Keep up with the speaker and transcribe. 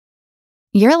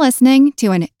You're listening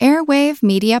to an Airwave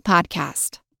Media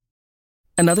Podcast.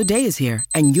 Another day is here,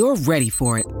 and you're ready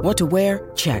for it. What to wear?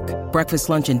 Check. Breakfast,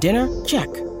 lunch, and dinner? Check.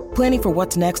 Planning for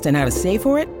what's next and how to save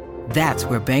for it? That's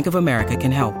where Bank of America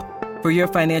can help. For your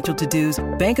financial to-dos,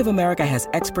 Bank of America has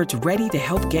experts ready to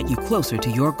help get you closer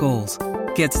to your goals.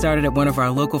 Get started at one of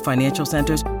our local financial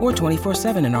centers or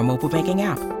 24/7 in our mobile banking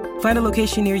app. Find a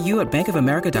location near you at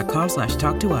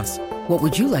bankofamerica.com/talktous. What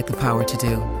would you like the power to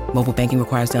do? Mobile banking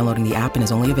requires downloading the app and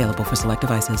is only available for select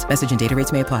devices. Message and data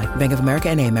rates may apply. Bank of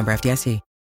America N.A., member FDIC.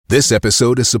 This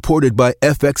episode is supported by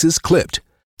FX's Clipped,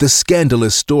 the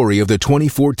scandalous story of the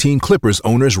 2014 Clippers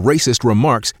owner's racist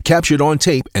remarks captured on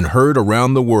tape and heard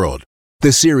around the world.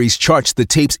 The series charts the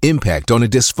tape's impact on a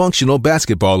dysfunctional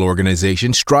basketball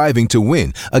organization striving to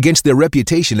win against their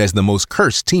reputation as the most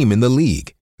cursed team in the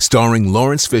league. Starring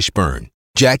Lawrence Fishburne,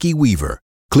 Jackie Weaver,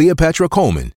 Cleopatra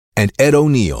Coleman, and Ed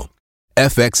O'Neill.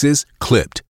 FX's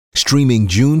Clipped, streaming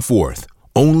June 4th,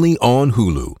 only on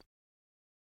Hulu.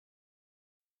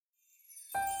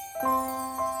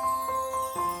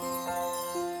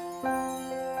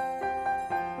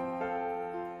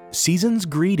 Season's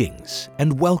greetings,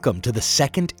 and welcome to the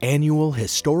second annual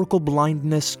Historical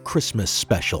Blindness Christmas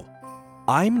Special.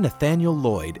 I'm Nathaniel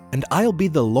Lloyd, and I'll be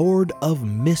the Lord of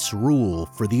Misrule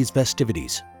for these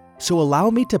festivities. So allow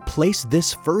me to place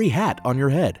this furry hat on your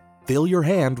head, fill your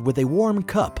hand with a warm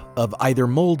cup of either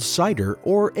mulled cider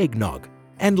or eggnog,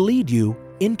 and lead you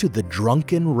into the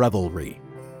drunken revelry.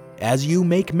 As you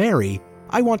make merry,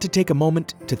 I want to take a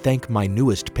moment to thank my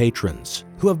newest patrons,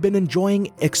 who have been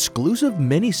enjoying exclusive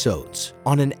minisodes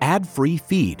on an ad-free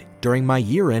feed during my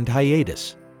year-end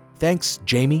hiatus. Thanks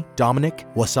Jamie, Dominic,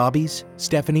 Wasabis,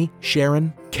 Stephanie,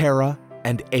 Sharon, Kara,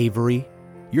 and Avery.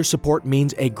 Your support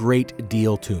means a great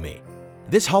deal to me.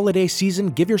 This holiday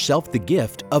season, give yourself the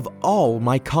gift of all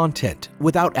my content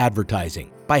without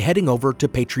advertising by heading over to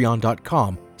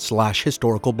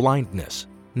patreon.com/historicalblindness.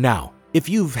 Now, if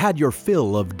you've had your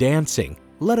fill of dancing,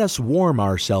 let us warm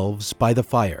ourselves by the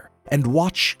fire and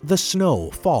watch the snow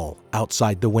fall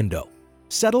outside the window.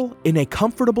 Settle in a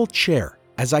comfortable chair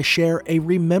as I share a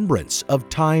remembrance of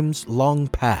times long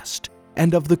past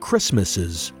and of the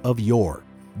Christmases of yore.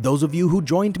 Those of you who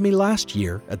joined me last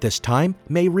year at this time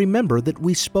may remember that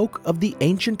we spoke of the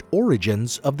ancient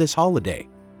origins of this holiday.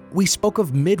 We spoke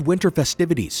of midwinter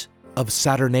festivities, of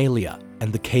Saturnalia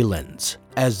and the Kalends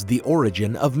as the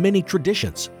origin of many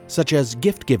traditions, such as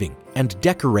gift-giving and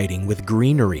decorating with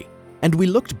greenery. And we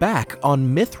looked back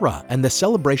on Mithra and the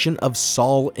celebration of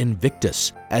Sol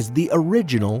Invictus as the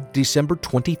original December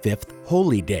 25th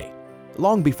holy day,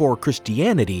 long before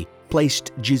Christianity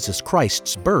placed Jesus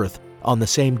Christ's birth on the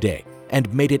same day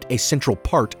and made it a central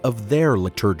part of their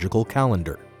liturgical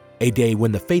calendar, a day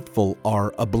when the faithful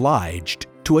are obliged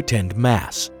to attend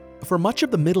Mass. For much of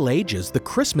the Middle Ages, the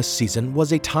Christmas season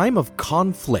was a time of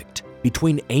conflict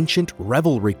between ancient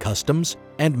revelry customs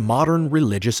and modern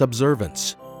religious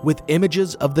observance, with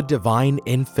images of the divine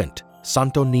infant,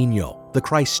 Santo Niño, the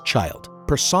Christ child,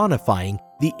 personifying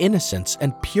the innocence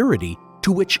and purity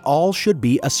to which all should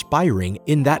be aspiring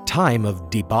in that time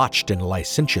of debauched and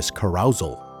licentious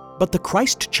carousal. But the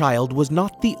Christ child was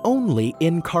not the only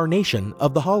incarnation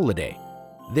of the holiday.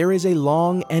 There is a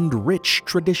long and rich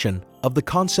tradition of the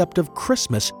concept of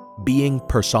Christmas being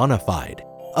personified,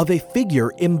 of a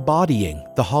figure embodying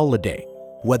the holiday,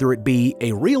 whether it be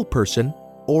a real person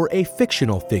or a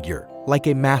fictional figure like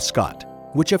a mascot,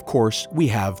 which of course we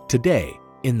have today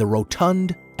in the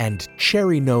rotund and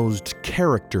cherry-nosed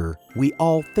character we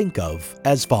all think of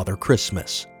as Father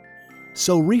Christmas.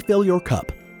 So refill your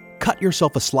cup, cut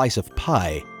yourself a slice of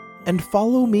pie, and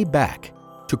follow me back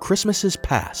to Christmases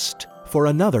past for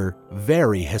another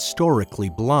very historically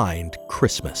blind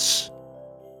Christmas.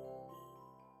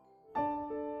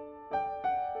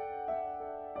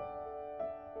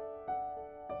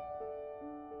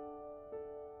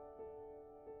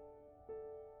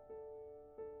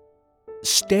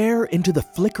 Stare into the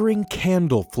flickering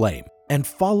candle flame and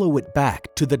follow it back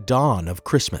to the dawn of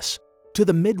Christmas, to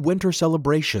the midwinter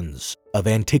celebrations of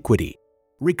antiquity.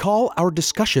 Recall our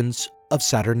discussions of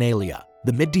Saturnalia,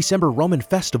 the mid-December Roman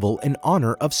festival in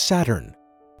honor of Saturn,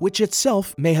 which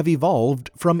itself may have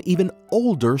evolved from even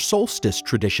older solstice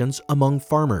traditions among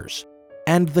farmers,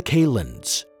 and the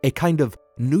Kalends, a kind of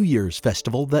New Year's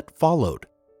festival that followed.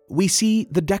 We see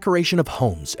the decoration of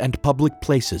homes and public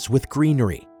places with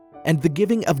greenery, and the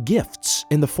giving of gifts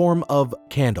in the form of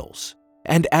candles.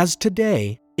 And as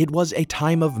today, it was a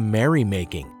time of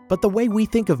merrymaking, but the way we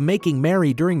think of making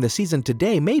merry during the season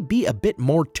today may be a bit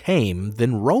more tame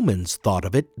than Romans thought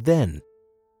of it then.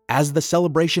 As the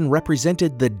celebration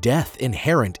represented the death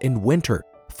inherent in winter,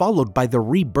 followed by the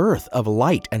rebirth of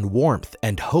light and warmth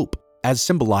and hope, as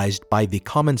symbolized by the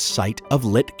common sight of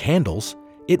lit candles,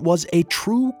 it was a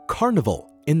true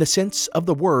carnival in the sense of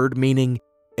the word, meaning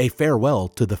a farewell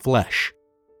to the flesh.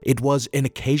 It was an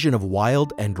occasion of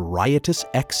wild and riotous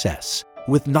excess,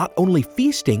 with not only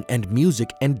feasting and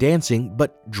music and dancing,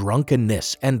 but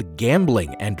drunkenness and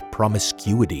gambling and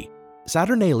promiscuity.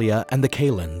 Saturnalia and the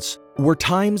Kalends were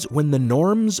times when the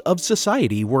norms of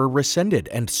society were rescinded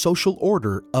and social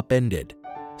order upended.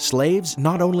 Slaves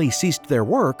not only ceased their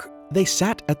work, they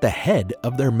sat at the head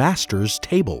of their masters'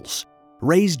 tables.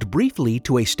 Raised briefly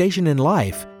to a station in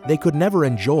life they could never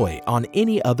enjoy on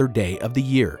any other day of the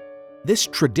year. This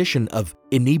tradition of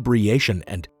inebriation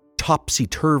and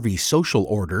topsy-turvy social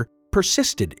order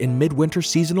persisted in midwinter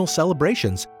seasonal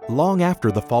celebrations long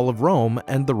after the fall of Rome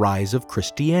and the rise of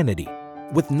Christianity,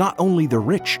 with not only the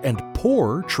rich and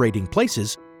poor trading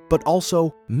places, but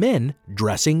also men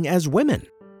dressing as women.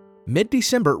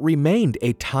 Mid-December remained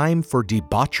a time for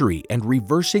debauchery and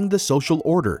reversing the social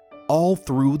order all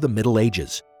through the Middle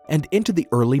Ages and into the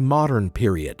early modern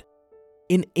period.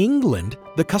 In England,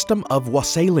 the custom of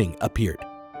wassailing appeared,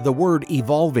 the word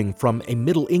evolving from a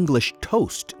Middle English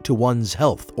toast to one's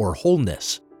health or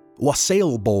wholeness.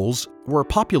 Wassail bowls were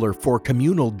popular for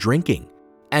communal drinking,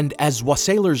 and as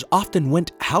wassailers often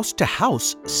went house to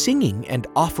house singing and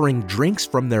offering drinks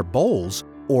from their bowls,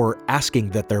 or asking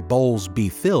that their bowls be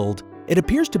filled, it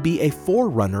appears to be a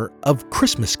forerunner of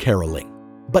Christmas caroling.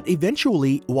 But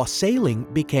eventually, wassailing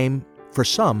became, for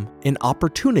some, an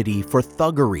opportunity for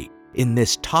thuggery in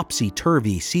this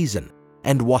topsy-turvy season,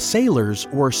 and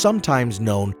wassailers were sometimes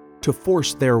known to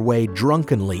force their way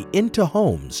drunkenly into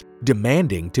homes,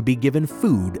 demanding to be given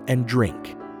food and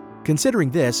drink. Considering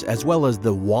this, as well as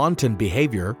the wanton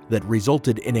behavior that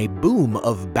resulted in a boom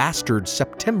of bastard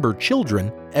September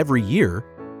children every year,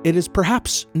 it is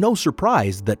perhaps no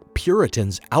surprise that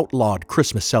Puritans outlawed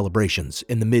Christmas celebrations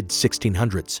in the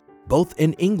mid-1600s, both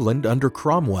in England under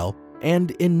Cromwell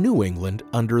and in New England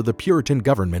under the Puritan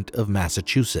government of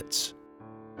Massachusetts.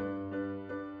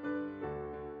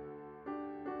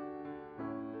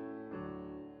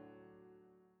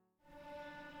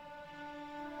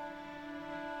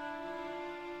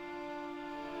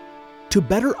 To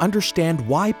better understand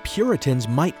why Puritans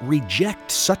might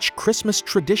reject such Christmas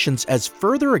traditions as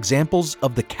further examples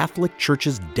of the Catholic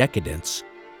Church's decadence,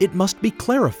 it must be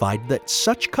clarified that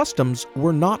such customs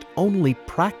were not only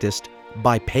practiced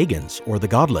by pagans or the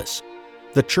godless.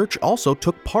 The Church also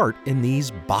took part in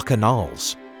these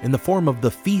bacchanals in the form of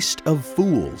the Feast of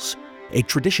Fools, a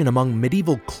tradition among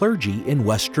medieval clergy in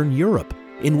Western Europe,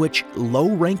 in which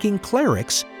low-ranking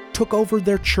clerics took over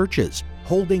their churches,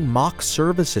 holding mock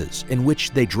services in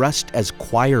which they dressed as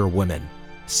choir women,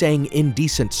 sang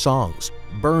indecent songs,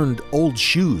 burned old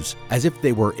shoes as if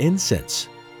they were incense,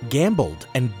 gambled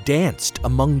and danced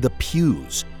among the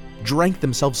pews, drank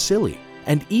themselves silly,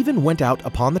 and even went out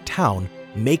upon the town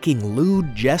making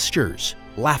lewd gestures,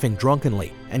 laughing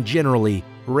drunkenly, and generally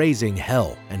raising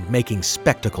hell and making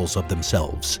spectacles of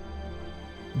themselves.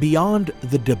 Beyond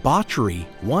the debauchery,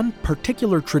 one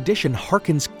particular tradition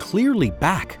harkens clearly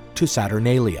back to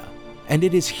Saturnalia, and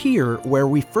it is here where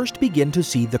we first begin to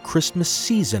see the Christmas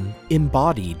season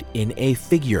embodied in a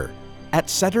figure. At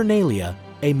Saturnalia,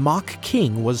 a mock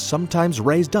king was sometimes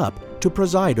raised up to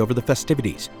preside over the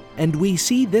festivities, and we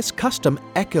see this custom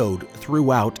echoed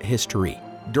throughout history.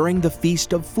 During the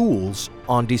Feast of Fools,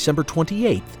 on December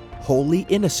 28th, Holy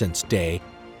Innocents' Day,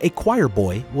 a choir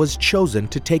boy was chosen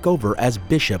to take over as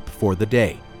bishop for the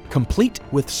day, complete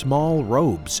with small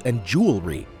robes and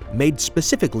jewelry made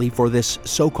specifically for this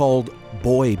so-called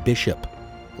boy bishop.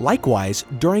 Likewise,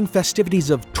 during festivities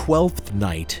of Twelfth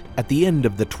Night, at the end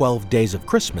of the 12 days of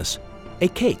Christmas, a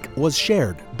cake was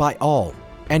shared by all,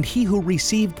 and he who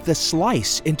received the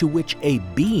slice into which a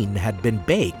bean had been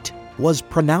baked was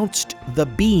pronounced the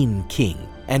Bean King,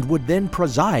 and would then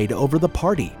preside over the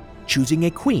party, choosing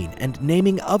a queen and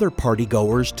naming other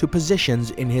partygoers to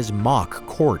positions in his mock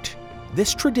court.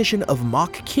 This tradition of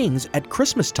mock kings at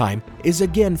Christmas time is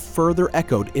again further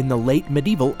echoed in the late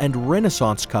medieval and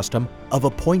Renaissance custom of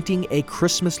appointing a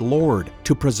Christmas lord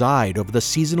to preside over the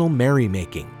seasonal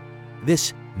merrymaking.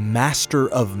 This master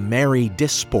of merry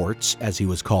disports, as he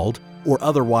was called, or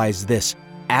otherwise this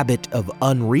abbot of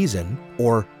unreason,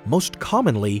 or most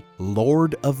commonly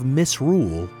lord of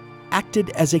misrule, acted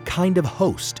as a kind of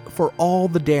host for all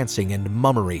the dancing and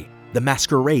mummery, the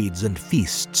masquerades and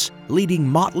feasts, leading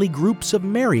motley groups of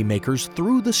merrymakers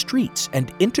through the streets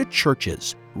and into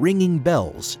churches, ringing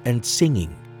bells and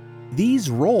singing. These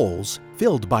roles,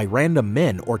 filled by random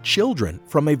men or children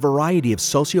from a variety of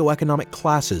socioeconomic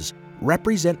classes,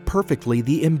 represent perfectly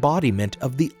the embodiment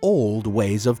of the old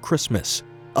ways of Christmas,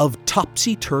 of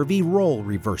topsy-turvy role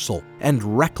reversal and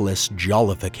reckless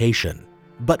jollification.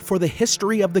 But for the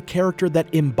history of the character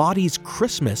that embodies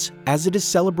Christmas as it is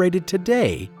celebrated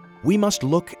today, we must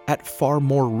look at far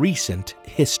more recent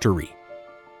history.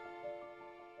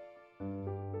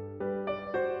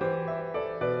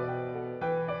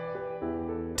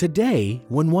 Today,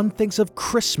 when one thinks of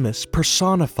Christmas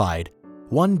personified,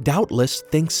 one doubtless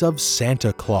thinks of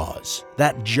Santa Claus,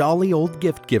 that jolly old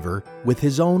gift giver with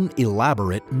his own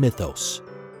elaborate mythos.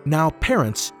 Now,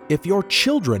 parents, if your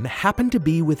children happen to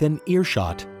be within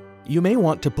earshot, you may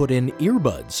want to put in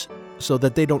earbuds so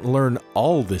that they don't learn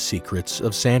all the secrets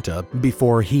of Santa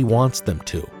before he wants them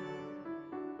to.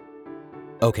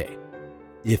 Okay,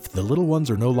 if the little ones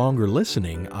are no longer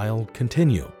listening, I'll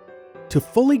continue. To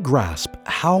fully grasp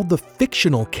how the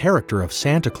fictional character of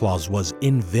Santa Claus was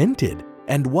invented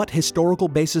and what historical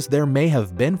basis there may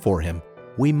have been for him,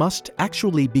 we must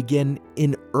actually begin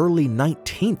in early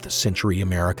 19th century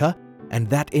America and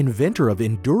that inventor of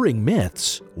enduring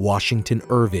myths, Washington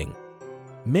Irving.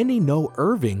 Many know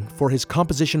Irving for his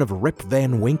composition of Rip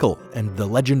Van Winkle and The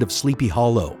Legend of Sleepy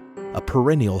Hollow, a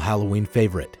perennial Halloween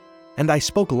favorite. And I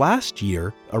spoke last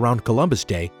year, around Columbus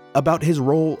Day, about his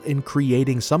role in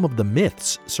creating some of the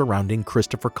myths surrounding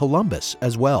Christopher Columbus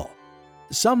as well.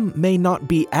 Some may not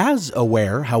be as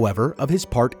aware, however, of his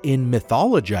part in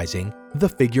mythologizing the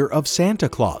figure of Santa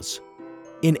Claus.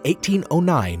 In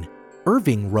 1809,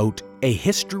 Irving wrote A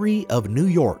History of New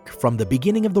York from the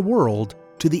Beginning of the World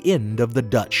to the End of the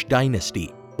Dutch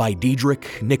Dynasty by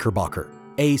Diedrich Knickerbocker,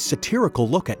 a satirical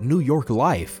look at New York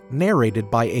life narrated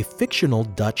by a fictional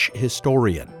Dutch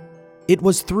historian. It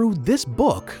was through this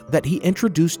book that he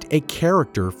introduced a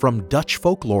character from Dutch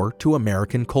folklore to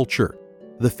American culture,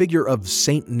 the figure of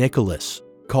Saint Nicholas,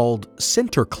 called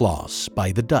Sinterklaas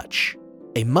by the Dutch,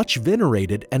 a much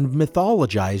venerated and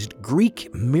mythologized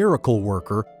Greek miracle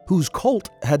worker whose cult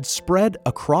had spread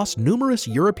across numerous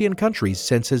European countries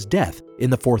since his death in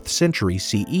the 4th century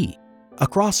CE.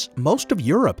 Across most of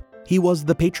Europe, he was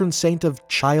the patron saint of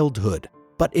childhood,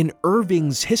 but in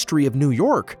Irving's History of New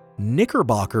York,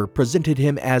 Knickerbocker presented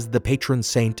him as the patron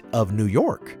saint of New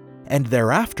York, and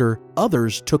thereafter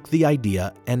others took the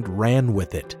idea and ran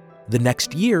with it. The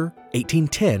next year,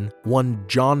 1810, one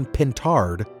John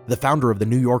Pentard, the founder of the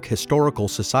New York Historical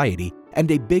Society and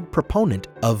a big proponent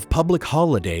of public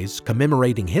holidays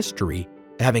commemorating history,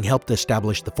 having helped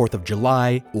establish the 4th of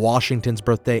July, Washington's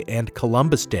birthday, and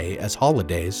Columbus Day as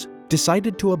holidays,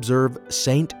 decided to observe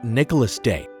St. Nicholas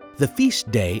Day, the feast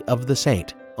day of the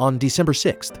saint, on December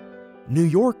 6th. New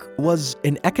York was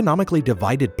an economically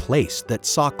divided place that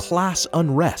saw class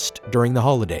unrest during the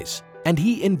holidays, and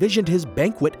he envisioned his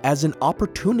banquet as an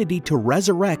opportunity to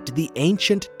resurrect the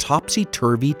ancient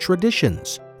topsy-turvy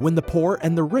traditions when the poor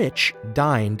and the rich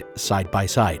dined side by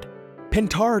side.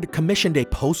 Pentard commissioned a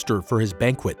poster for his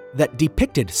banquet that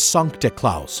depicted Sancta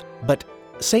Claus, but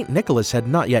St. Nicholas had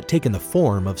not yet taken the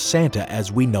form of Santa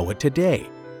as we know it today,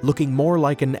 looking more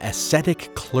like an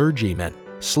ascetic clergyman,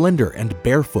 slender and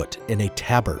barefoot in a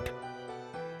tabard.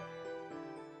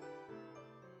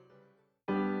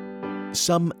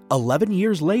 Some 11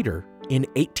 years later, in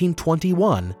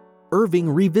 1821, Irving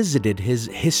revisited his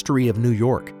History of New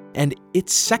York, and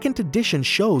its second edition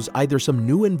shows either some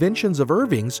new inventions of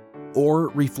Irving's or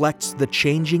reflects the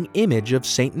changing image of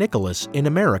St. Nicholas in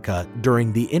America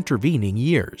during the intervening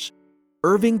years.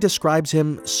 Irving describes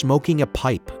him smoking a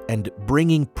pipe and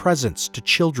bringing presents to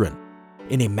children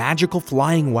in a magical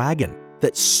flying wagon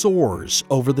that soars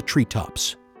over the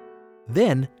treetops.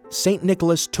 Then, St.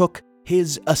 Nicholas took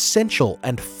his essential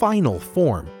and final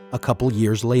form a couple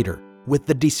years later, with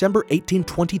the December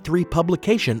 1823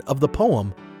 publication of the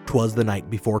poem "'Twas the Night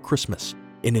Before Christmas"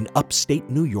 in an upstate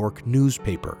New York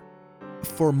newspaper.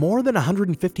 For more than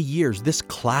 150 years, this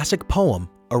classic poem,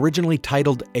 originally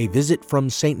titled A Visit from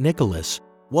St. Nicholas,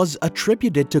 was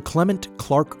attributed to Clement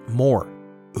Clarke Moore,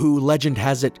 who, legend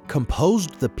has it,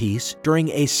 composed the piece during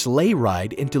a sleigh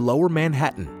ride into Lower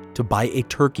Manhattan to buy a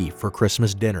turkey for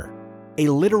Christmas dinner. A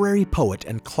literary poet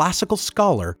and classical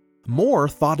scholar, Moore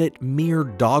thought it mere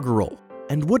doggerel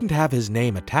and wouldn't have his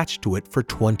name attached to it for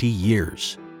 20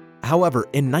 years. However,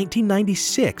 in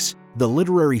 1996, the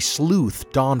literary sleuth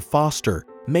Don Foster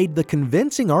made the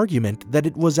convincing argument that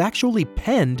it was actually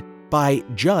penned by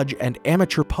judge and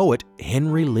amateur poet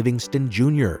Henry Livingston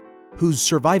Jr., whose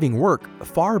surviving work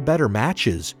far better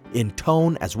matches, in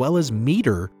tone as well as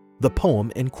meter, the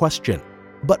poem in question.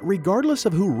 But regardless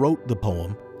of who wrote the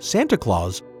poem, Santa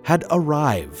Claus had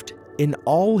arrived in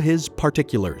all his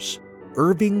particulars.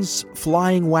 Irving's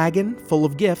flying wagon full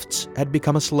of gifts had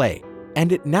become a sleigh.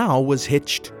 and it now was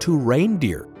hitched to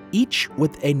reindeer, each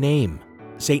with a name.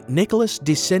 St. Nicholas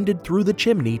descended through the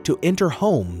chimney to enter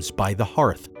homes by the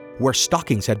hearth, where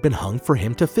stockings had been hung for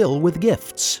him to fill with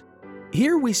gifts.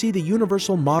 Here we see the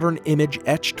universal modern image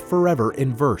etched forever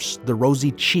in verse: the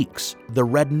rosy cheeks, the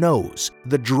red nose,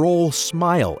 the droll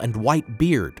smile and white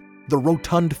beard, the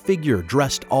rotund figure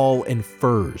dressed all in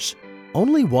furs.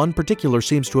 Only one particular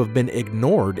seems to have been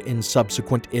ignored in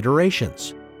subsequent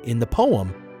iterations. In the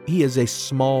poem, he is a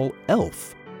small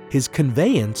elf. His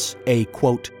conveyance, a,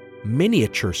 quote,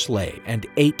 miniature sleigh and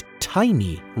 8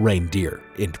 tiny reindeer,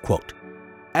 end quote.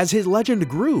 As his legend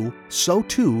grew, so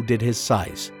too did his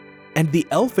size. And the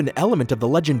elfin element of the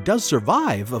legend does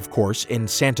survive, of course, in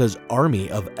Santa's army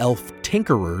of elf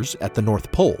tinkerers at the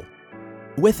North Pole.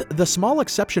 With the small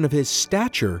exception of his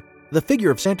stature, the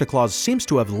figure of Santa Claus seems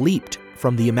to have leaped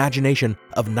from the imagination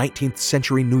of 19th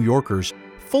century New Yorkers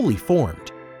fully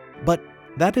formed. But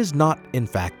that is not, in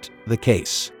fact, the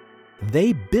case.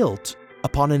 They built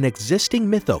upon an existing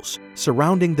mythos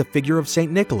surrounding the figure of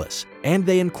St. Nicholas, and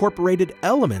they incorporated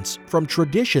elements from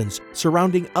traditions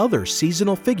surrounding other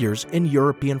seasonal figures in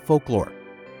European folklore,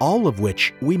 all of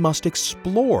which we must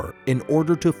explore in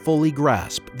order to fully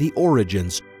grasp the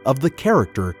origins of the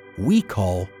character we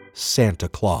call Santa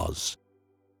Claus.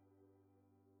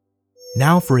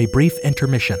 Now for a brief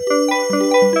intermission.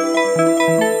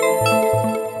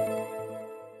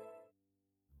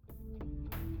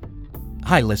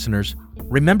 Hi, listeners.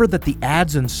 Remember that the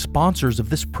ads and sponsors of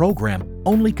this program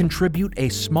only contribute a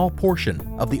small portion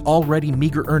of the already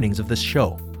meager earnings of this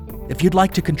show. If you'd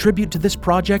like to contribute to this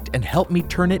project and help me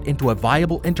turn it into a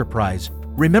viable enterprise,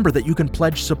 remember that you can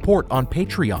pledge support on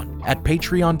Patreon at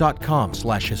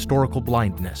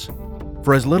patreon.com/historicalblindness.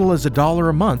 For as little as $1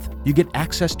 a month, you get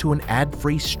access to an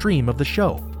ad-free stream of the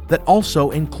show that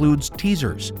also includes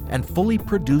teasers and fully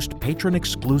produced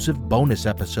patron-exclusive bonus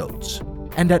episodes.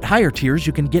 And at higher tiers,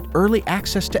 you can get early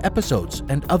access to episodes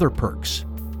and other perks.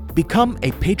 Become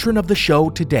a patron of the show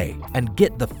today and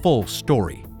get the full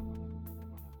story.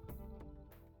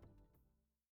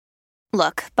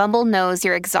 Look, Bumble knows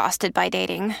you're exhausted by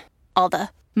dating. All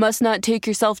the, must not take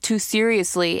yourself too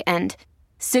seriously, and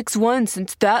 6'1"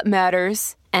 since that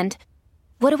matters, and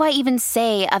what do I even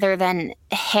say other than,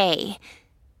 hey?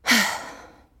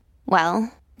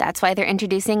 Well, that's why they're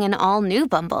introducing an all-new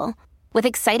Bumble, with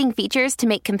exciting features to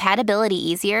make compatibility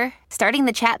easier, starting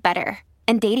the chat better,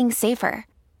 and dating safer.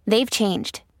 They've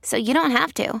changed, so you don't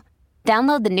have to.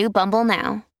 Download the new Bumble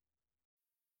now.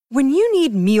 When you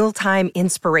need mealtime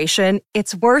inspiration,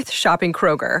 it's worth shopping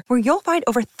Kroger, where you'll find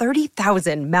over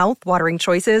 30,000 mouth-watering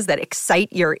choices that excite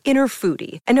your inner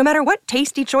foodie. And no matter what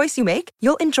tasty choice you make,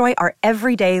 you'll enjoy our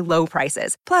everyday low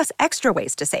prices, plus extra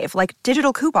ways to save, like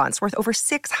digital coupons worth over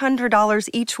 $600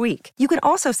 each week. You can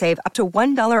also save up to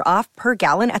 $1 off per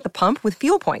gallon at the pump with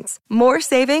fuel points. More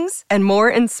savings and more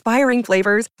inspiring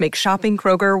flavors make shopping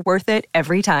Kroger worth it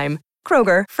every time.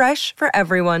 Kroger, fresh for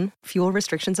everyone. Fuel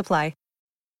restrictions apply.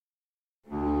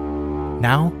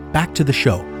 Now, back to the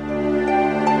show.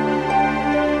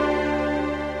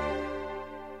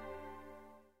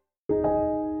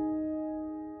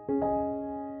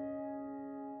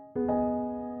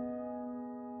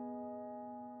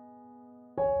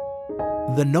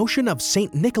 The notion of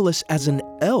St. Nicholas as an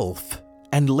elf,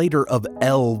 and later of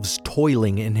elves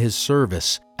toiling in his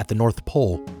service at the North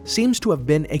Pole, seems to have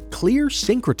been a clear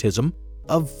syncretism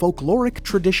of folkloric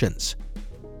traditions.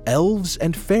 Elves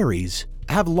and fairies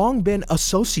have long been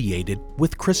associated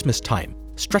with Christmas time,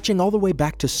 stretching all the way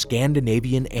back to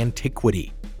Scandinavian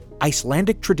antiquity.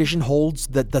 Icelandic tradition holds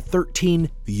that the 13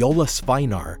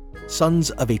 Jólasveinar,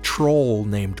 sons of a troll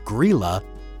named Grýla,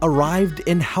 arrived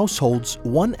in households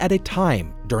one at a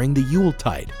time during the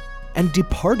Yuletide and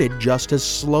departed just as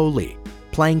slowly,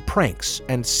 playing pranks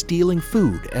and stealing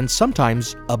food and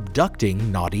sometimes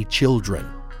abducting naughty children.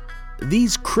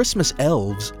 These Christmas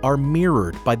elves are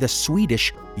mirrored by the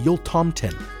Swedish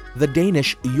Jultomten, the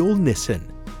Danish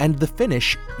Julnissen, and the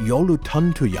Finnish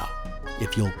Joulutuntuja,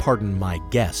 if you'll pardon my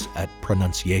guess at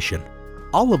pronunciation.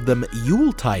 All of them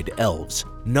Yuletide elves,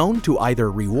 known to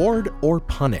either reward or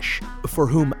punish, for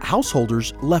whom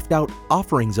householders left out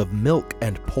offerings of milk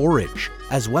and porridge,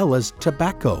 as well as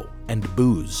tobacco and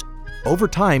booze. Over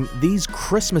time, these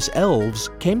Christmas elves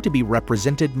came to be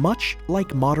represented much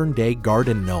like modern-day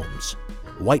garden gnomes,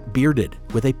 white-bearded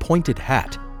with a pointed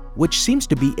hat, which seems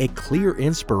to be a clear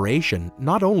inspiration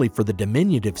not only for the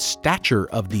diminutive stature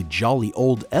of the jolly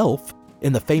old elf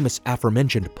in the famous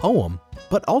aforementioned poem,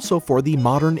 but also for the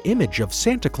modern image of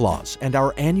Santa Claus and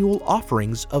our annual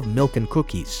offerings of milk and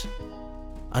cookies.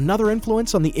 Another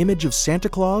influence on the image of Santa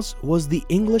Claus was the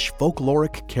English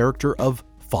folkloric character of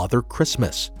Father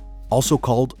Christmas, also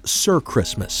called Sir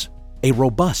Christmas, a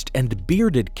robust and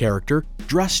bearded character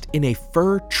dressed in a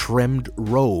fur-trimmed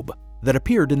robe that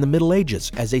appeared in the Middle Ages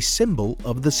as a symbol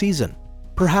of the season.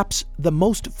 Perhaps the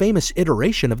most famous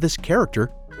iteration of this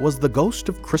character was the Ghost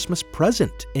of Christmas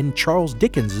Present in Charles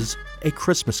Dickens's A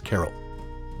Christmas Carol.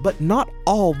 But not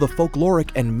all the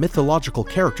folkloric and mythological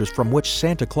characters from which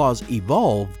Santa Claus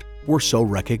evolved were so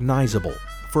recognizable.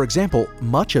 For example,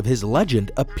 much of his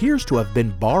legend appears to have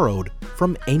been borrowed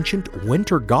from ancient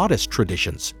winter goddess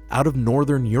traditions out of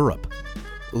Northern Europe.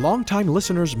 Longtime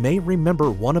listeners may remember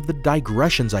one of the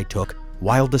digressions I took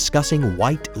while discussing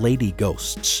white lady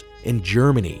ghosts in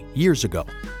Germany years ago.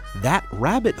 That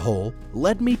rabbit hole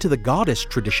led me to the goddess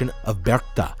tradition of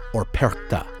Berchtha or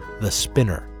Perchta, the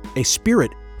spinner, a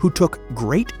spirit who took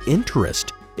great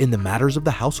interest in the matters of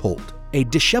the household, a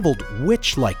disheveled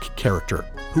witch-like character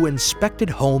who inspected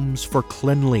homes for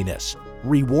cleanliness,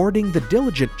 rewarding the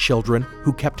diligent children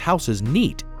who kept houses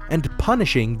neat and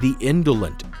punishing the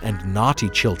indolent and naughty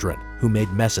children who made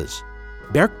messes.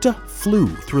 Berchtha flew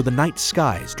through the night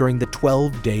skies during the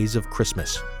 12 days of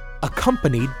Christmas,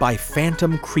 accompanied by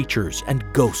phantom creatures and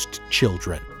ghost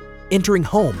children, entering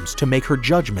homes to make her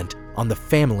judgment on the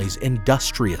family's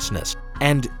industriousness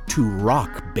and to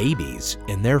rock babies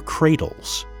in their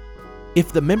cradles.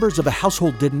 If the members of a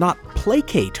household did not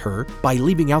placate her by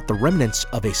leaving out the remnants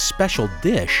of a special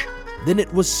dish, then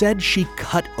it was said she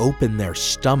cut open their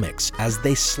stomachs as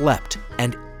they slept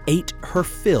and ate her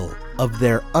fill of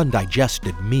their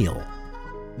undigested meal.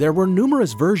 There were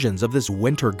numerous versions of this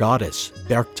winter goddess,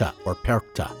 Berchtha or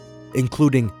Perchta,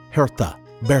 including Hertha,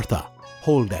 Bertha,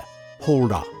 Holde,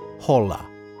 Holda, Holla,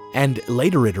 and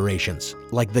later iterations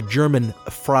like the German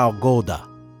Frau Goda.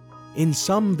 In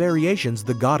some variations,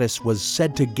 the goddess was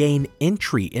said to gain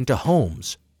entry into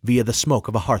homes via the smoke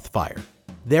of a hearth fire.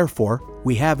 Therefore,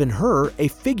 we have in her a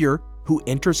figure who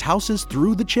enters houses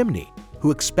through the chimney,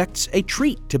 who expects a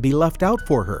treat to be left out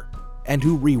for her, and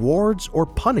who rewards or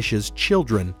punishes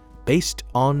children based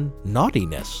on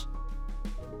naughtiness.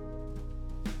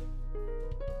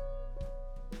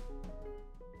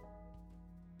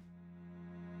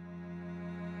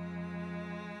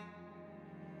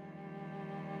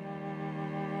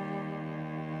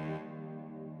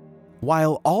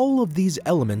 While all of these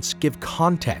elements give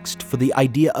context for the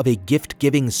idea of a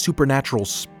gift-giving supernatural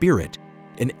spirit,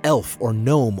 an elf or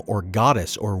gnome or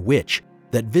goddess or witch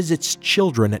that visits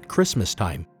children at Christmas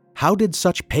time, how did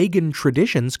such pagan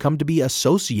traditions come to be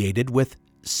associated with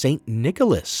Saint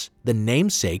Nicholas, the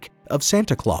namesake of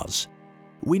Santa Claus?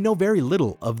 We know very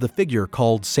little of the figure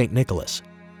called Saint Nicholas.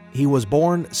 He was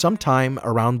born sometime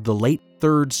around the late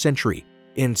 3rd century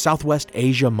in Southwest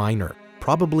Asia Minor,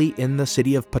 probably in the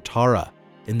city of Patara,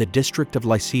 in the district of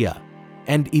Lycia,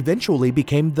 and eventually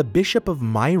became the Bishop of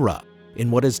Myra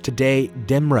in what is today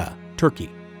Demre,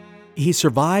 Turkey. He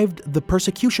survived the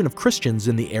persecution of Christians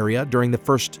in the area during the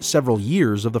first several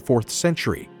years of the 4th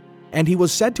century, and he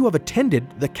was said to have attended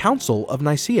the Council of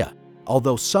Nicaea,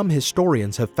 although some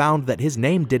historians have found that his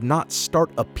name did not start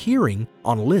appearing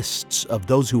on lists of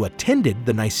those who attended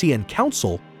the Nicene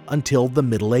Council until the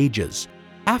Middle Ages,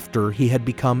 after he had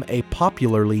become a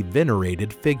popularly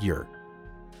venerated figure.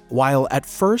 While at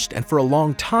first and for a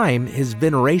long time his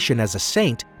veneration as a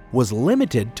saint was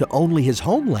limited to only his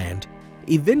homeland,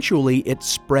 eventually it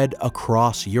spread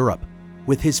across Europe,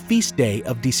 with his feast day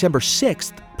of December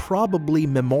 6th probably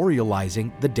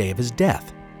memorializing the day of his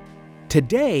death.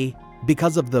 Today,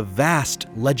 because of the vast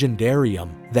legendarium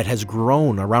that has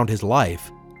grown around his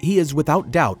life, he is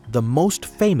without doubt the most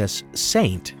famous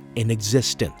saint in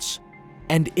existence.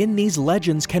 And in these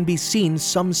legends can be seen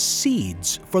some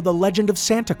seeds for the legend of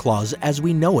Santa Claus as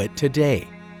we know it today,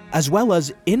 as well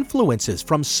as influences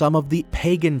from some of the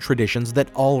pagan traditions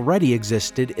that already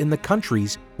existed in the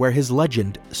countries where his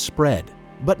legend spread.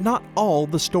 But not all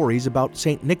the stories about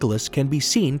St. Nicholas can be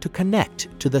seen to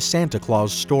connect to the Santa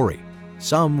Claus story.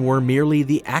 Some were merely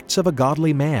the acts of a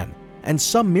godly man, and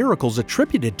some miracles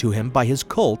attributed to him by his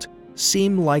cult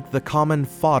seem like the common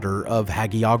fodder of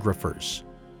hagiographers.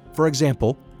 For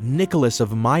example, Nicholas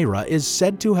of Myra is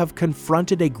said to have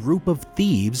confronted a group of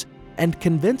thieves and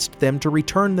convinced them to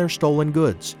return their stolen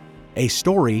goods, a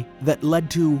story that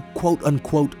led to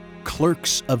quote-unquote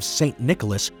clerks of St.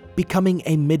 Nicholas becoming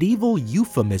a medieval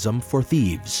euphemism for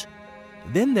thieves.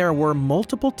 Then there were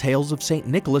multiple tales of St.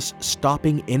 Nicholas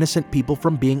stopping innocent people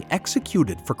from being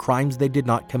executed for crimes they did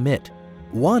not commit.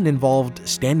 One involved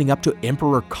standing up to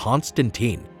Emperor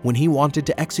Constantine when he wanted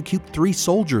to execute 3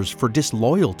 soldiers for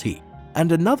disloyalty,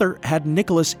 and another had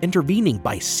Nicholas intervening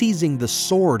by seizing the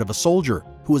sword of a soldier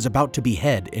who was about to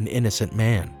behead an innocent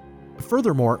man.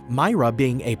 Furthermore, Myra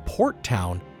being a port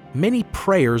town, many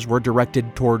prayers were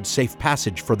directed toward safe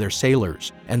passage for their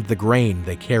sailors and the grain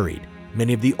they carried.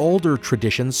 Many of the older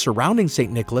traditions surrounding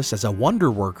St. Nicholas as a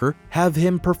wonder worker have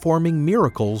him performing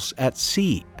miracles at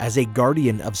sea as a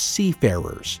guardian of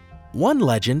seafarers. One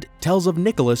legend tells of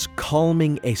Nicholas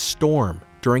calming a storm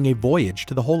during a voyage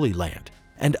to the Holy Land,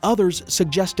 and others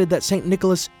suggested that St.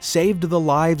 Nicholas saved the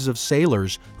lives of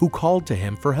sailors who called to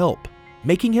him for help,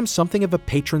 making him something of a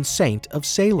patron saint of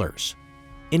sailors.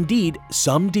 Indeed,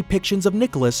 some depictions of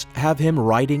Nicholas have him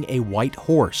riding a white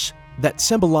horse that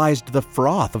symbolized the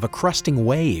froth of a cresting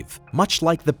wave, much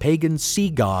like the pagan sea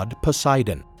god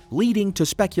Poseidon, leading to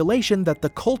speculation that the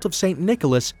cult of St.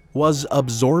 Nicholas was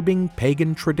absorbing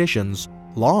pagan traditions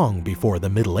long before the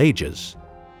Middle Ages.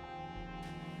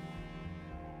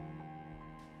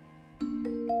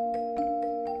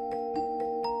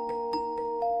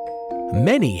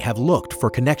 Many have looked for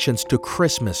connections to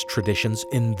Christmas traditions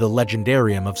in the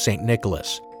legendarium of St.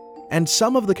 Nicholas, and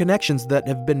some of the connections that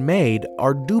have been made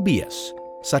are dubious,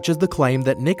 such as the claim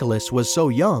that Nicholas was so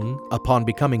young upon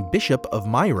becoming Bishop of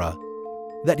Myra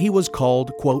that he was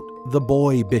called, quote, the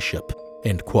boy bishop,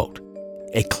 end quote.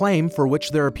 A claim for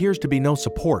which there appears to be no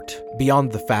support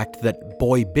beyond the fact that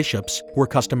boy bishops were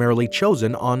customarily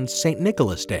chosen on St.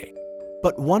 Nicholas Day.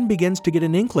 But one begins to get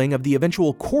an inkling of the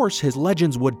eventual course his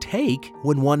legends would take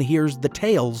when one hears the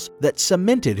tales that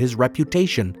cemented his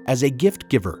reputation as a gift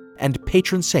giver and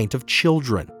patron saint of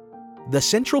children. The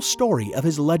central story of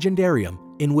his legendarium,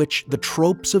 in which the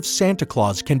tropes of Santa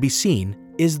Claus can be seen,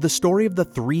 is the story of the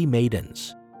three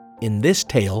maidens. In this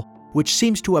tale, which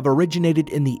seems to have originated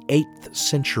in the 8th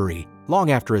century,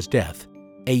 long after his death,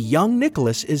 a young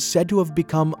Nicholas is said to have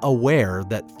become aware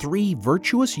that three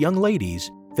virtuous young ladies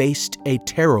faced a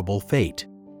terrible fate.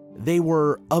 They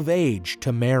were of age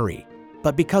to marry,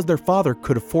 but because their father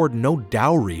could afford no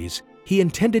dowries, he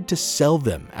intended to sell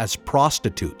them as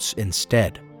prostitutes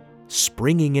instead.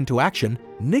 Springing into action,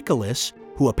 Nicholas,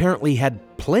 who apparently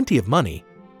had plenty of money,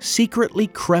 secretly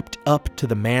crept up to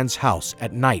the man's house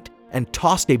at night and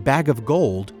tossed a bag of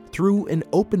gold through an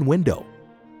open window.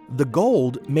 The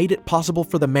gold made it possible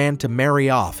for the man to marry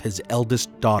off his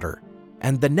eldest daughter,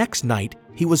 and the next night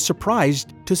he was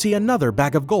surprised to see another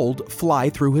bag of gold fly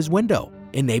through his window,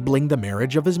 enabling the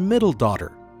marriage of his middle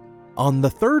daughter. On the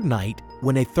third night,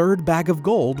 when a third bag of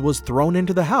gold was thrown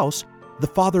into the house, the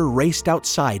father raced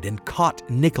outside and caught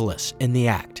Nicholas in the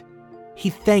act. He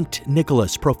thanked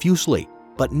Nicholas profusely,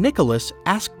 but Nicholas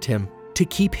asked him to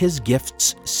keep his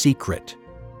gifts secret.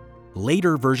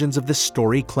 Later versions of this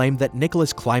story claim that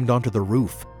Nicholas climbed onto the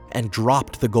roof and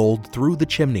dropped the gold through the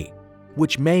chimney,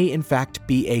 which may in fact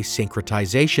be a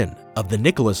syncretization of the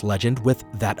Nicholas legend with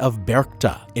that of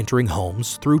Berchta entering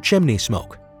homes through chimney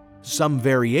smoke. Some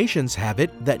variations have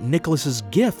it that Nicholas's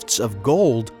gifts of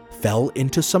gold fell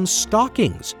into some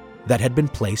stockings that had been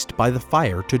placed by the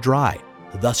fire to dry,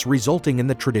 thus resulting in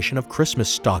the tradition of Christmas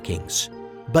stockings.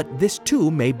 But this too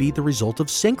may be the result of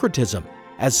syncretism,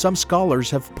 as some scholars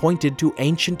have pointed to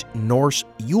ancient Norse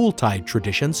Yuletide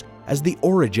traditions as the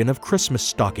origin of Christmas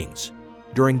stockings.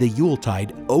 During the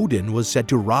Yuletide, Odin was said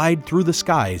to ride through the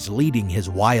skies leading his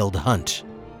wild hunt,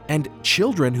 and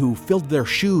children who filled their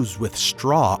shoes with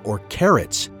straw or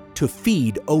carrots to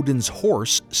feed Odin's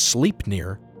horse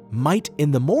Sleipnir might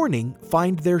in the morning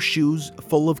find their shoes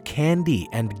full of candy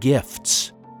and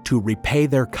gifts to repay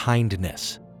their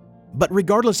kindness. But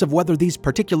regardless of whether these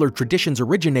particular traditions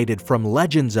originated from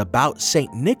legends about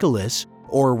St. Nicholas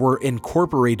or were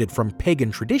incorporated from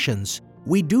pagan traditions,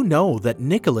 we do know that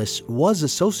Nicholas was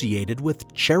associated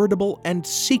with charitable and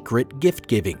secret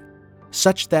gift-giving,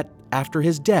 such that after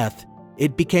his death,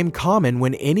 it became common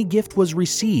when any gift was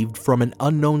received from an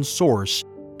unknown source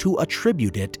to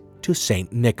attribute it to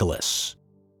St. Nicholas.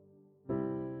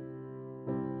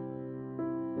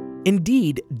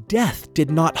 Indeed, death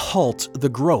did not halt the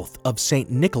growth of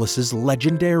St. Nicholas's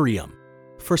legendarium,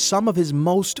 for some of his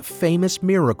most famous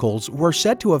miracles were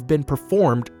said to have been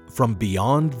performed from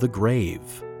beyond the grave.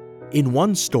 In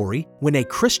one story, when a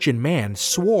Christian man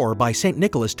swore by St.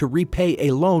 Nicholas to repay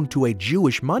a loan to a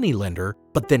Jewish moneylender,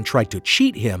 but then tried to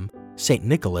cheat him, St.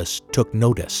 Nicholas took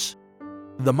notice.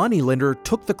 The moneylender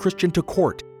took the Christian to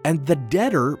court, and the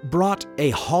debtor brought a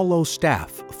hollow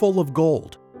staff full of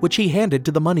gold, which he handed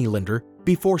to the moneylender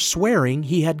before swearing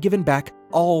he had given back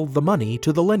all the money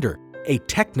to the lender, a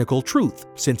technical truth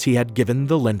since he had given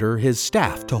the lender his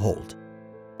staff to hold.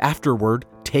 Afterward,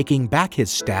 taking back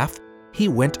his staff, he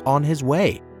went on his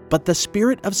way, but the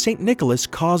spirit of St. Nicholas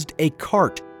caused a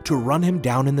cart to run him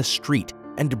down in the street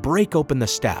and break open the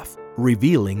staff,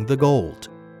 revealing the gold.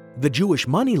 The Jewish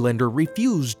moneylender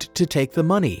refused to take the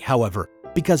money, however,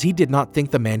 because he did not think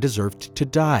the man deserved to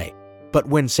die. But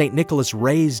when St. Nicholas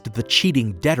raised the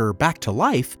cheating debtor back to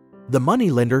life, the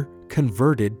moneylender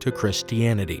converted to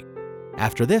Christianity.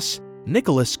 After this,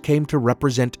 Nicholas came to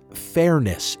represent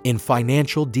fairness in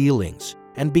financial dealings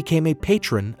and became a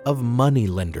patron of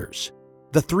moneylenders.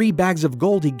 The 3 bags of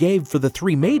gold he gave for the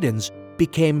 3 maidens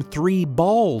became 3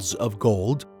 balls of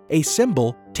gold, a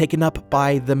symbol taken up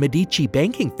by the Medici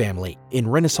banking family in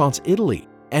Renaissance Italy,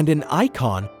 and an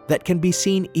icon that can be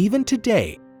seen even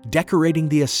today, decorating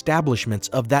the establishments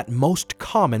of that most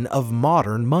common of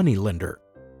modern moneylender,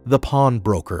 the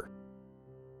pawnbroker.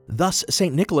 Thus,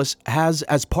 St. Nicholas has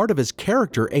as part of his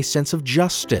character a sense of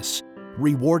justice,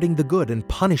 rewarding the good and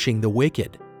punishing the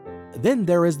wicked. Then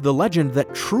there is the legend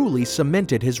that truly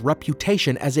cemented his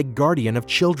reputation as a guardian of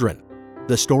children,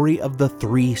 the story of the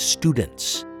 3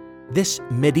 students. This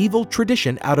medieval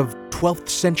tradition out of 12th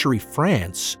century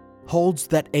France holds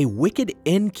that a wicked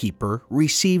innkeeper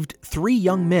received 3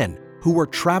 young men who were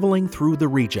traveling through the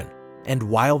region, and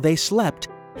while they slept,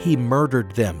 he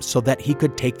murdered them so that he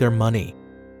could take their money.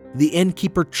 The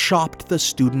innkeeper chopped the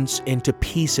students into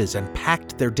pieces and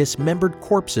packed their dismembered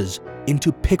corpses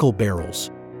into pickle barrels.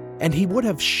 And he would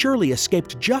have surely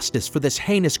escaped justice for this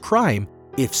heinous crime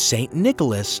if St.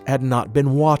 Nicholas had not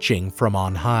been watching from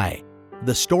on high.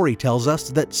 The story tells us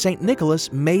that St.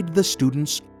 Nicholas made the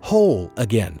students whole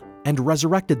again and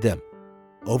resurrected them.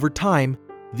 Over time,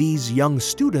 these young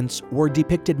students were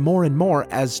depicted more and more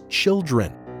as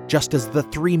children, just as the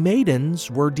 3 maidens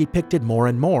were depicted more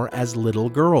and more as little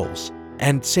girls.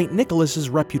 And St. Nicholas's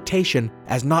reputation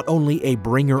as not only a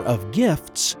bringer of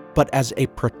gifts, but as a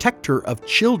protector of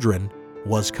children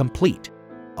was complete.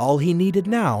 All he needed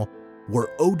now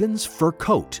were Odin's fur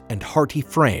coat and hearty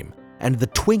frame, and the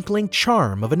twinkling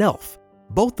charm of an elf,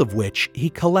 both of which he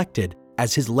collected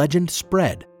as his legend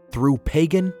spread through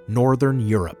pagan northern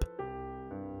Europe.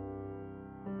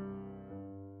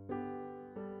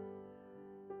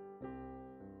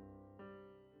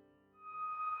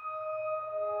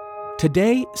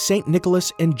 Today, St.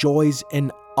 Nicholas enjoys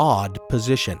an odd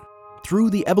position.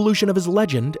 Through the evolution of his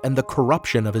legend and the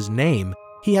corruption of his name,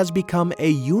 he has become a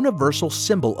universal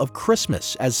symbol of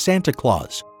Christmas as Santa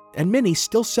Claus, and many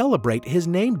still celebrate his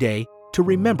name day to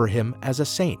remember him as a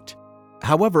saint.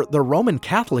 However, the Roman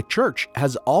Catholic Church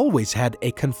has always had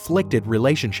a conflicted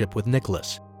relationship with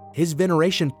Nicholas. His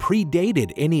veneration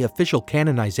predated any official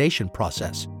canonization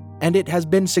process, and it has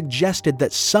been suggested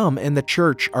that some in the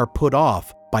Church are put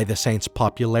off by the saint's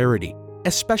popularity,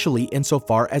 especially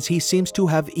insofar as he seems to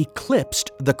have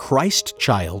eclipsed the Christ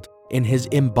child in his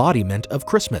embodiment of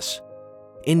Christmas.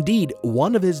 Indeed,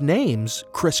 one of his names,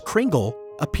 Kris Kringle,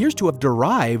 appears to have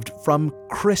derived from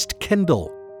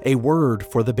Christkindl, a word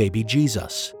for the baby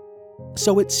Jesus.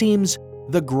 So it seems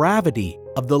the gravity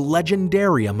of the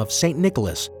legendarium of St.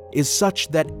 Nicholas is such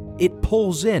that it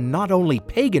pulls in not only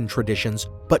pagan traditions,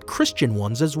 but Christian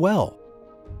ones as well.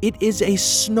 It is a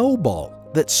snowball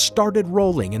that started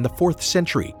rolling in the 4th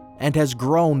century and has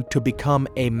grown to become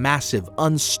a massive,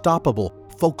 unstoppable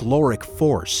folkloric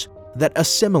force that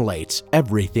assimilates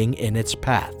everything in its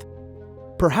path.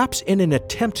 Perhaps in an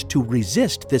attempt to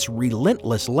resist this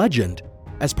relentless legend,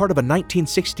 as part of a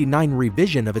 1969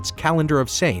 revision of its calendar of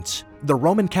saints, the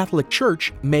Roman Catholic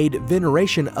Church made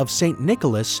veneration of St.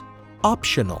 Nicholas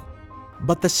optional.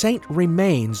 But the saint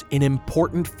remains an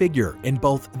important figure in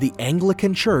both the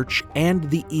Anglican Church and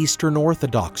the Eastern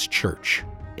Orthodox Church.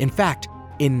 In fact,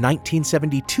 in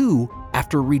 1972,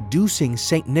 after reducing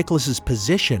St. Nicholas's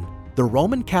position, the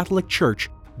Roman Catholic Church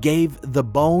gave the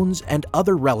bones and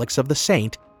other relics of the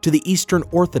saint to the Eastern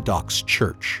Orthodox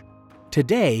Church.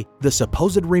 Today, the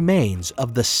supposed remains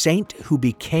of the saint who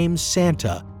became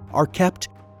Santa are kept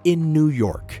in New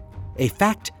York, a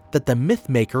fact that the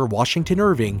mythmaker Washington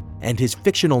Irving and his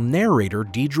fictional narrator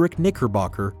Diedrich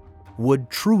Knickerbocker would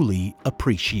truly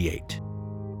appreciate.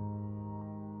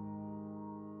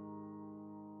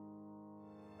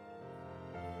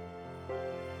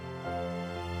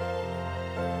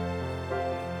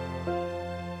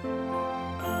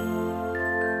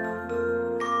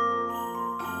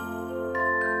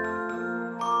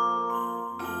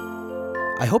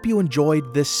 I hope you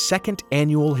enjoyed this second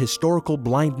annual Historical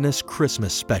Blindness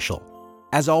Christmas special.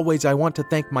 As always, I want to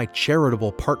thank my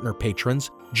charitable partner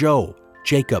patrons, Joe,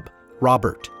 Jacob,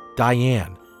 Robert,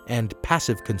 Diane, and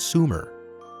Passive Consumer.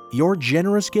 Your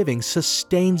generous giving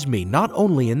sustains me not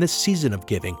only in this season of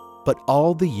giving, but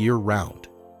all the year round.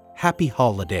 Happy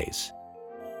holidays.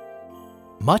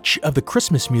 Much of the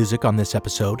Christmas music on this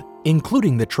episode,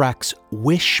 including the tracks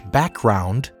Wish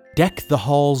Background, Deck the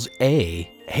Halls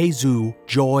A, Jesu,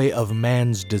 Joy of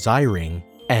Man's Desiring,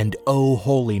 and O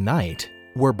Holy Night,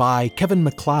 were by Kevin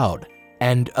MacLeod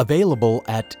and available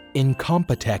at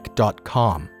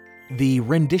incompetech.com. The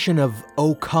rendition of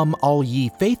O Come All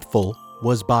Ye Faithful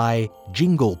was by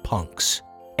Jingle Punks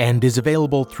and is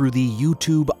available through the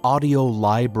YouTube audio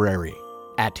library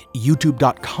at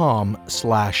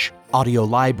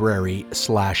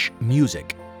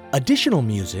youtube.com/audiolibrary/music. Additional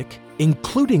music,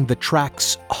 including the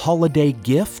tracks Holiday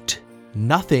Gift,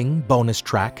 Nothing bonus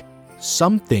track,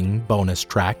 Something bonus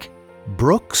track,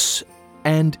 Brooks,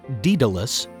 and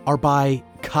Daedalus, are by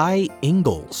Kai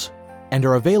Ingalls and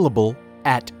are available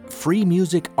at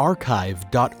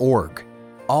freemusicarchive.org.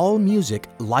 All music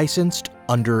licensed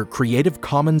under Creative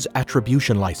Commons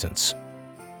Attribution License.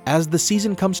 As the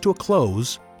season comes to a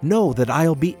close, know that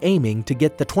I'll be aiming to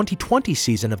get the 2020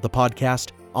 season of the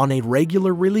podcast on a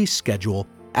regular release schedule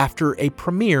after a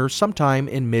premiere sometime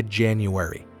in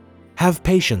mid-January. Have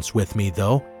patience with me,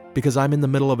 though, because I'm in the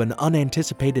middle of an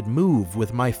unanticipated move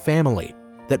with my family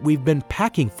that we've been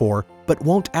packing for but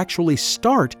won't actually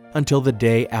start until the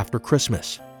day after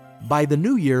Christmas. By the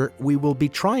new year, we will be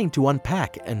trying to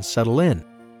unpack and settle in,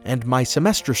 and my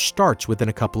semester starts within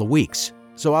a couple of weeks,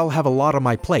 so I'll have a lot on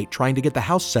my plate trying to get the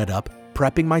house set up,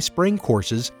 prepping my spring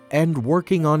courses, and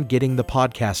working on getting the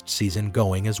podcast season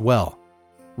going as well.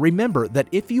 Remember that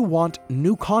if you want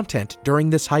new content during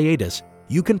this hiatus,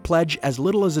 you can pledge as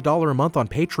little as $1 a month on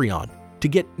Patreon to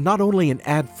get not only an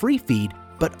ad-free feed,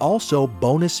 but also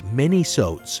bonus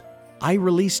mini-sodes. I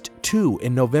released 2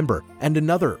 in November and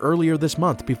another earlier this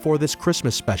month before this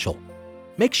Christmas special.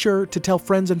 Make sure to tell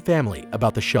friends and family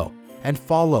about the show and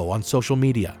follow on social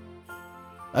media.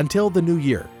 Until the new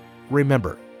year,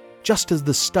 remember, just as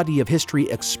the study of history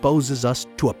exposes us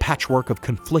to a patchwork of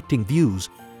conflicting views,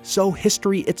 so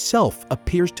history itself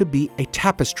appears to be a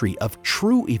tapestry of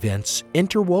true events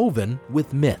interwoven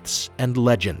with myths and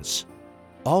legends.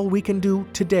 All we can do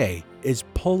today is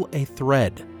pull a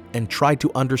thread and try to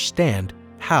understand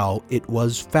how it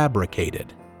was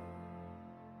fabricated.